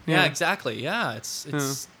 Writing, yeah, Yeah. exactly. Yeah,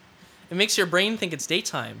 it makes your brain think it's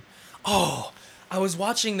daytime. Oh, I was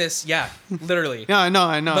watching this. Yeah, literally. Yeah, I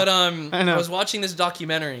know. But I know. I was watching this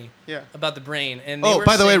documentary Yeah. about the brain, and they Oh, were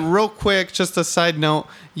by the way, saying- real quick, just a side note,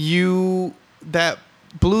 that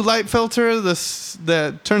blue light filter,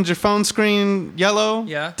 that turns your phone screen yellow,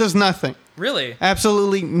 Yeah. does nothing. Really?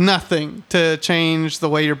 Absolutely nothing to change the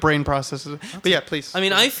way your brain processes it. But yeah, please. I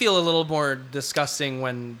mean, I feel a little more disgusting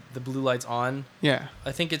when the blue light's on. Yeah.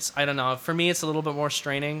 I think I don't know. For me, it's a little bit more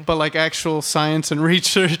straining. But like actual science and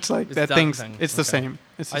research, like It's that that thing's, thing. it's the Okay. same.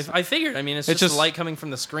 It's the same. I figured. I mean, it's It's just just- light coming from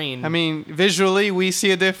the screen. I mean, visually we see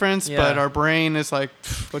a difference, Yeah. but our brain is like,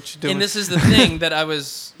 "Pff, what you doing? and this is the thing that I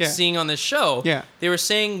was Yeah. seeing on this show. Yeah. They were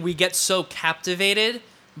saying we get so captivated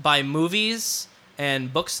by movies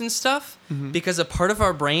and books and stuff Mm-hmm. because a part of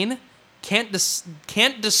our brain can't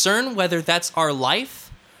discern whether that's our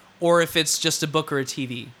life or if it's just a book or a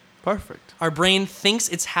TV. Perfect. Our brain thinks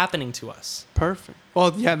it's happening to us. Perfect.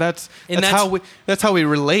 Well, yeah, that's And that's how we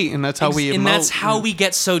relate, and that's how we emote. and that's how we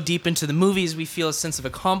get so deep into the movies. We feel a sense of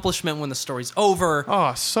accomplishment when the story's over.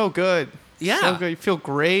 Oh, so good. Yeah. So good. You feel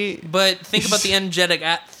great. But think about the energetic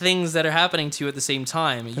things that are happening to you at the same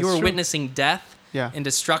time. You are true. witnessing death Yeah. and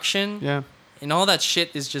destruction, Yeah. and all that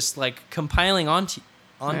shit is just like compiling onto.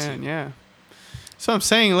 Man, yeah. So I'm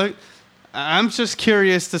saying, look, I'm just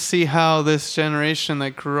curious to see how this generation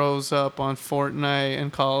that grows up on Fortnite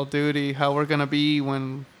and Call of Duty, how we're gonna be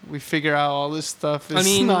when we figure out all this stuff is I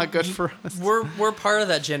mean, not good for us. We're part of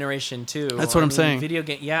that generation too. That's what I'm saying. Video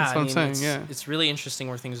game, yeah. That's what I I'm mean, saying, it's, yeah. it's really interesting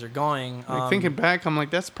where things are going. Like thinking back, I'm like,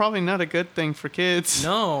 that's probably not a good thing for kids.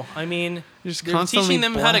 No, I mean, You're just they're constantly teaching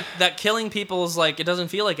them that killing people is like it doesn't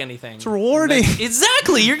feel like anything. It's rewarding.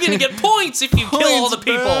 Exactly, you're gonna get points if you kill all the Points,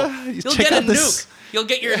 people. bruh. You You'll check get a out this- nuke. You'll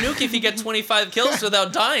get your nuke if you get 25 kills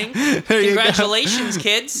without dying. There you go. Congratulations,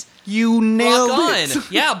 kids. You nailed Rock on. it.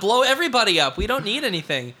 Yeah, blow everybody up. We don't need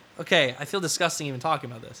anything. Okay, I feel disgusting even talking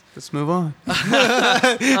about this. Let's move on.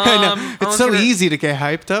 I know. It's so easy to get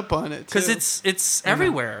hyped up on it. Because too. it's I know.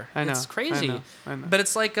 everywhere. I know. It's crazy. I know. But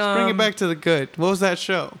it's like Bring it back to the good. What was that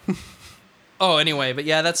show? Oh, anyway, but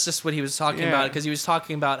yeah, that's just what he was talking Yeah. about because he was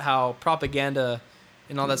talking about how propaganda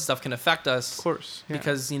and all that stuff can affect us. Of course. Yeah.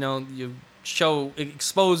 Because you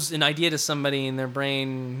expose an idea to somebody in their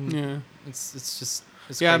brain. Yeah. It's just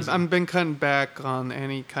it's Yeah, crazy. I've been cutting back on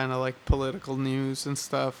any kind of like political news and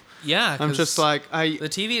stuff. yeah. I'm 'cause just like the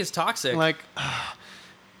TV is toxic. like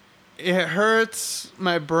it hurts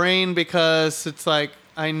my brain because it's like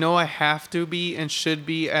I know I have to be and should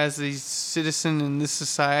be as a citizen in this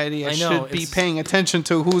society. I I know, should be it's- paying attention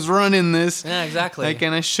to who's running this. yeah, exactly. Like,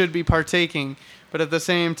 and I should be partaking. But at the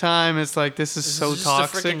same time, it's like this is This so is just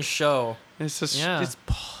toxic. a freaking show. It's just Yeah. it's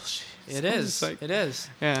bullshit. It It's is. like- It is.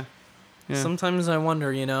 yeah. Yeah. Sometimes I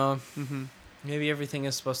wonder, Mm-hmm. maybe everything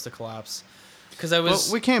is supposed to collapse. Because I Well, was.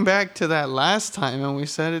 we came back to that last time and we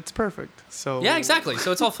said it's perfect. So Yeah, exactly.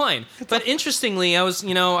 So it's all fine. But interestingly, I was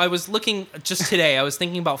looking just today. I was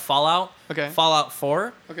thinking about Fallout. Okay. Fallout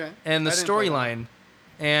 4. Okay. And the I didn't play that. storyline,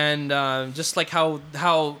 and just like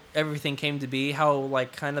how everything came to be, how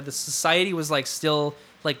like kind of the society was like still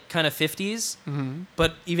like kind of 50s,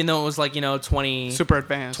 but even though it was like 20, Super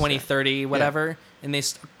advanced. 2030, whatever, and they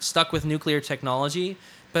stuck with nuclear technology.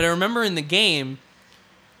 But I remember in the game,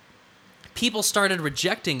 people started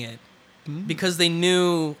rejecting it because they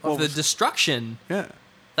knew of the destruction Yeah.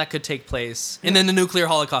 that could take place, and then the nuclear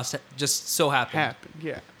holocaust just so happened. Happened.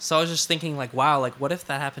 Yeah. So I was just thinking, like, wow, like what if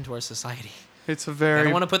that happened to our society? It's a I very.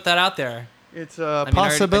 don't want to put that out there. It's a I mean, I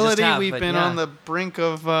just possibility have, we've but been yeah. on the brink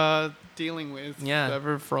of dealing with. Yeah.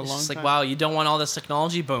 Ever for a It's long just time. like, wow, you don't want all this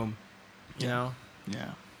technology? Boom. You know?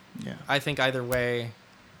 Yeah. Yeah. I think either way,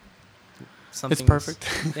 something. perfect.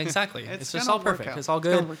 Exactly. it's just gonna all work perfect. out. It's all It's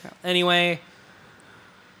gonna good. work out. Anyway,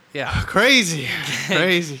 yeah. Crazy.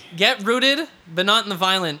 Crazy. Get rooted, but not in the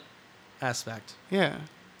violent aspect. Yeah.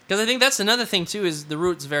 Because I think that's another thing, too, is the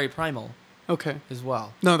root's very primal Okay. as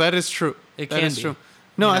well. No, that is true. It That can is be, true.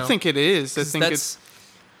 No, you I know? think it is. I 'Cause think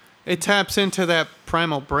it taps into that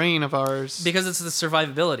primal brain of ours. because it's the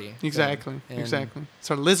survivability. thing. Exactly. And- Exactly.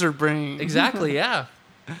 It's our lizard brain. Exactly, yeah.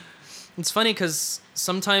 It's funny because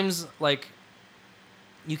sometimes, like,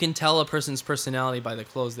 you can tell a person's personality by the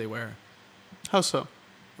clothes they wear. How so?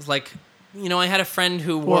 It's like, I had a friend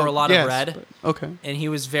who wore a lot yes, of red, but- okay. and he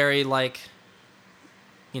was very, like,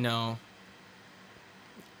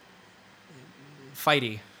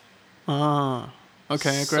 fighty. Ah.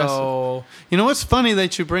 Okay. Aggressive. So, You know what's funny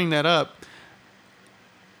that you bring that up?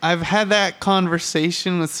 I've had that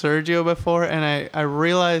conversation with Sergio before, and I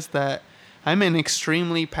realized that I'm an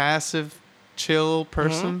extremely passive, chill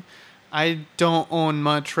person. I don't own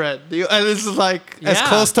much red. This is like as Yeah.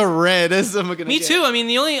 close to red as I'm gonna me get. too. I mean,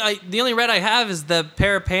 the only red I have is the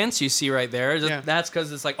pair of pants you see right there. Yeah. That's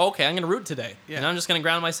because it's like, okay, I'm going to root today. Yeah. And I'm just going to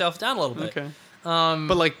ground myself down a little bit. Okay. But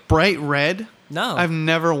But like bright red, no. I've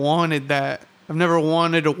never wanted that. I've never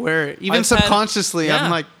wanted to wear it. Even I've had- subconsciously, yeah.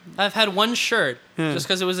 I'm like, I've had one shirt Yeah. just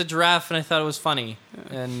because it was a giraffe and I thought it was funny.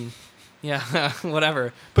 And Yeah,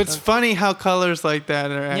 whatever. But it's funny how colors like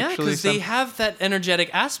that are Yeah, actually. because they have that energetic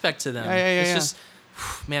aspect to them. Yeah. It's just,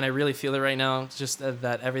 man, I really feel it right now. It's just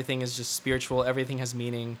that everything is just spiritual. Everything has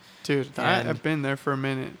meaning. Dude, And- I've been there for a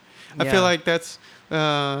minute. I Yeah. feel like that's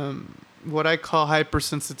what I call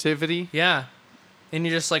hypersensitivity. Yeah. And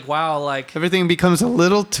you're just like, wow, like, Everything becomes a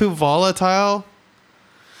little too volatile.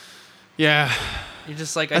 Yeah, you're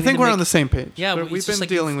just like, I need think to we're make- on the same page. Yeah, But it's we've just been like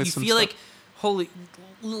dealing you, with you some feel stuff. like, holy,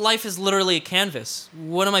 life is literally a canvas.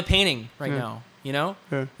 What am I painting right Yeah. now? You know?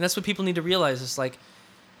 Yeah. And that's what people need to realize. It's like,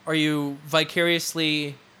 are you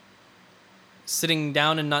vicariously sitting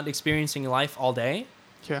down and not experiencing life all day?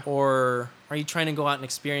 Yeah, Or are you trying to go out and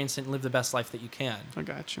experience it and live the best life that you can? I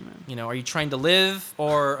got you, man. You know, are you trying to live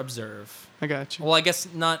or observe? I got you. Well, I guess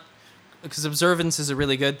not, because observance is a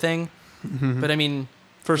really good thing. Mhm. But I mean,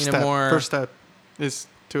 First in a step. more First step is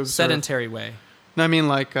to observe. sedentary way. No, I mean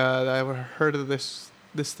like I heard of this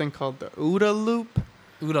thing called the OODA loop.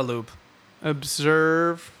 OODA loop.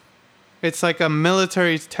 Observe. It's like a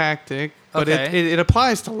military tactic, but Okay. it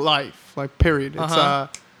applies to life, like period. It's Uh-huh.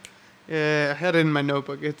 I had it in my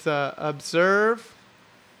notebook. It's observe,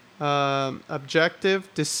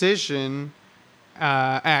 objective, decision,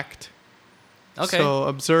 act. Okay. So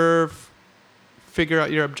observe, figure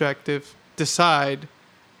out your objective, decide,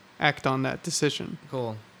 act on that decision,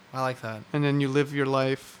 Cool. I like that. and then you live your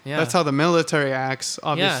life. Yeah. That's how the military acts,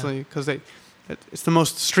 obviously, because it's the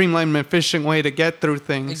most streamlined and efficient way to get through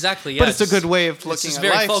things. Exactly. But Yeah, it's a good way of it's looking just at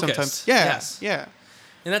very life focused. sometimes. Yeah, Yes. yeah.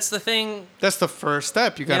 And that's the thing. That's the first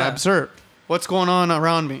step. You gotta Yeah. observe what's going on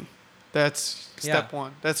around me. That's Yeah. step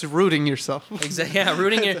one. That's rooting yourself. Yeah,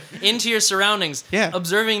 rooting into your surroundings. Yeah.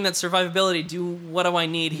 Observing that survivability. Do what do I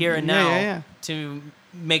need here and Yeah, now yeah. to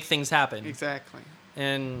make things happen? Exactly.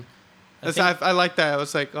 And That's, I like that. I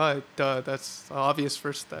was like, oh, duh, that's the obvious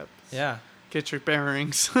first step. yeah, Get your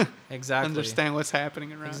bearings. exactly. Understand what's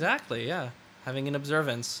happening around. Exactly. Yeah, having an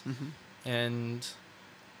observance and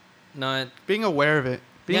not. Being aware of it.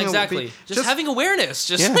 Yeah, exactly. Just having awareness.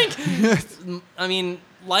 Just Yeah. like, I mean,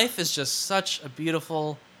 life is just such a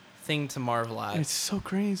beautiful thing to marvel at. It's so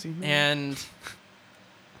crazy, man. And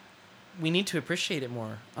we need to appreciate it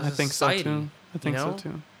more as I a think society. so too. I think know? so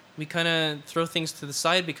too. We kind of throw things to the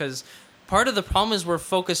side because part of the problem is we're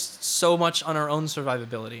focused so much on our own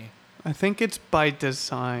survivability. I think it's by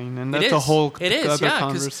design, and It that's a is. whole It is, other yeah,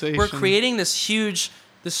 'cause conversation. we're creating this huge,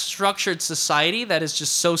 this structured society that is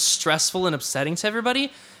just so stressful and upsetting to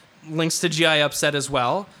everybody. Links to GI upset as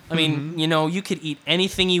well. I mean, you know, you could eat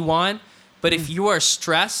anything you want, but if you are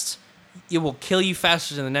stressed, it will kill you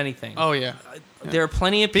faster than anything. Oh yeah. There are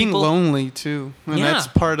plenty of Being people. lonely too, and Yeah. that's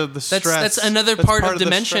part of the stress. That's another That's part of the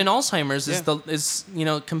dementia and stress. Alzheimer's is Yeah. is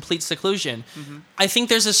complete seclusion. I think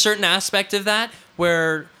there's a certain aspect of that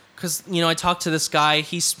where, because I talked to this guy,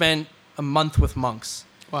 he spent a month with monks.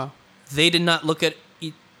 Wow. They did not look at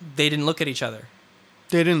they didn't look at each other.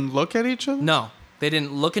 They didn't look at each other. No, they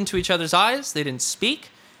didn't look into each other's eyes. They didn't speak.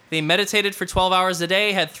 They meditated for 12 hours a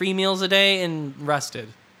day, had 3 meals a day, and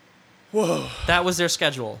rested. Whoa. That was their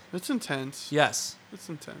schedule. That's intense. Yes. That's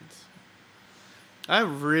intense. I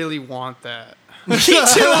really want that. Me too.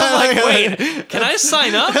 I'm like, wait, can I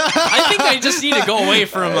sign up? I think I just need to go away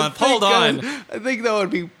for a month. Hold on. I think that would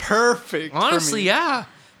be perfect. Honestly, for me. yeah.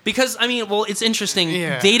 Because I mean, well, it's interesting.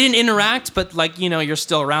 Yeah. They didn't interact, but you're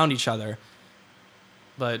still around each other.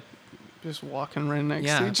 But Just walking right next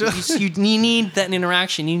yeah, to each other. you need that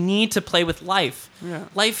interaction. You need to play with life. Yeah.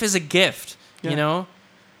 Life is a gift. Yeah. You know,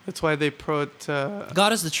 That's why they put.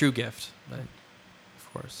 God is the true gift. But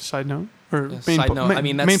of course, Side note or Yeah, main side point? note. I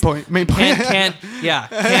mean, that's main point. Main point. can't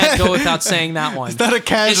go without saying that one. It's not a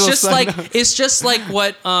casual. It's just side like note. it's just like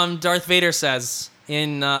what Darth Vader says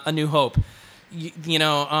in A New Hope.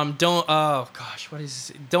 Don't what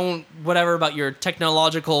is don't whatever about your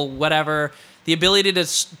technological whatever. The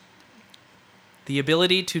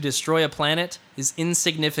ability to destroy a planet is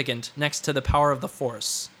insignificant next to the power of the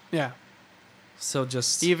Force. Yeah. So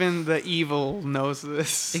just Even the evil knows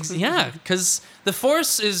this. yeah, because the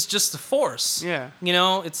Force is just the Force. Yeah.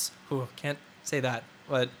 It's can't say that,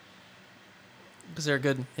 but because they're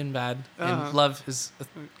good and bad, Uh-huh. and love is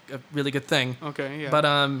a really good thing. Okay. Yeah. But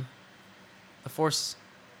the Force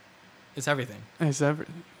is everything. it's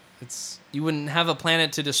everything. You wouldn't have a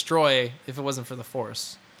planet to destroy if it wasn't for the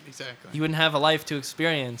Force. Exactly. You wouldn't have a life to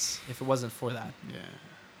experience if it wasn't for that. Yeah.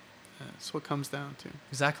 That's what it comes down to.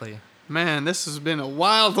 Exactly. Man, this has been a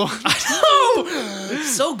wild one.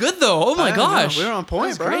 So good though. Oh my I know, gosh. we're on point,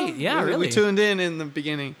 That's bro. great. Yeah, We really. tuned in the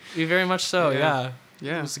beginning. We very much so. Yeah. Yeah.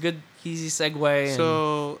 Yeah. It was a good, easy segue. And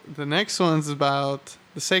So the next one's about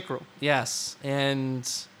the sacral. yes, and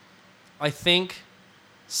I think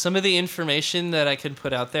some of the information that I could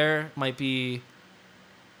put out there might be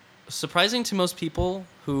surprising to most people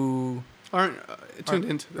who Aren't tuned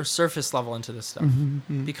into are this. surface level into this stuff.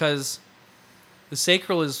 Mm-hmm. Because the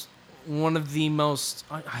sacral is one of the most...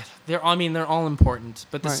 they're all important,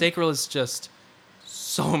 but the Right. sacral is just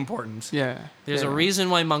so important. Yeah. There's a yeah. reason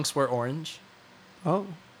why monks wear orange. Oh.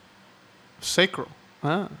 Sacral.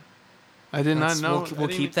 Ah. I did not know. We'll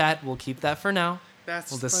keep that. We'll keep that for now.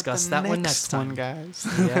 That's we'll for discuss the that one next time. guys.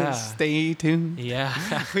 Yeah. Stay tuned. Yeah.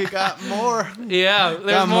 We got more. Yeah. There's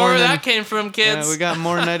Got more more where than- that came from, kids. Yeah, we got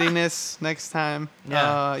more nuttiness next time.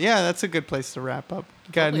 Yeah. Yeah, that's a good place to wrap up.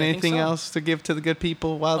 Got Totally, I think anything so. else to give to the good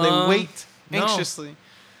people while they wait no. anxiously?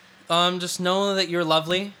 Just know that you're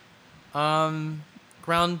lovely.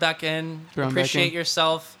 Ground back in. Ground back Appreciate in.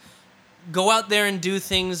 yourself. Go out there and do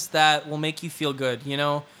things that will make you feel good, you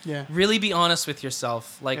know? Yeah. Really be honest with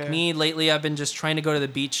yourself. Like Yeah. me, lately, I've been just trying to go to the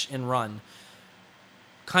beach and run.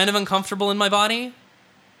 Kind of uncomfortable in my body,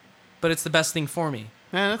 but it's the best thing for me.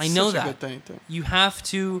 Man, that's I know such that. a good thing. Too. You have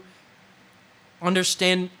to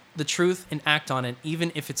understand the truth and act on it,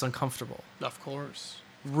 even if it's uncomfortable. Of course.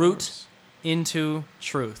 Root into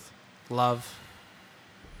truth, love,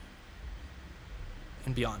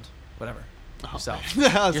 and beyond. Whatever. Yourself.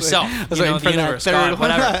 Yourself. I was You know, waiting the for that universe, third God, one.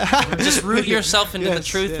 whatever. Just root yourself into the Yes,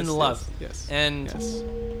 truth yes, and the yes, love. Yes. And Yes.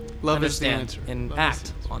 Love is the understand answer. and Love is act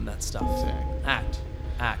the answer. on that stuff. Exactly.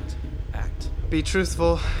 Act. Be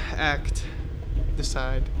truthful. Act.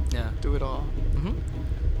 Decide. Yeah. Do it all. Mm-hmm.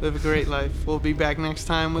 Live a great life. We'll be back next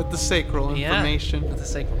time with the sacral information. With the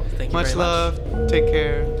sacral. Thank you Much very love. Take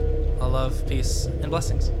care. much. All love, peace, and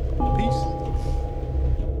blessings. Peace.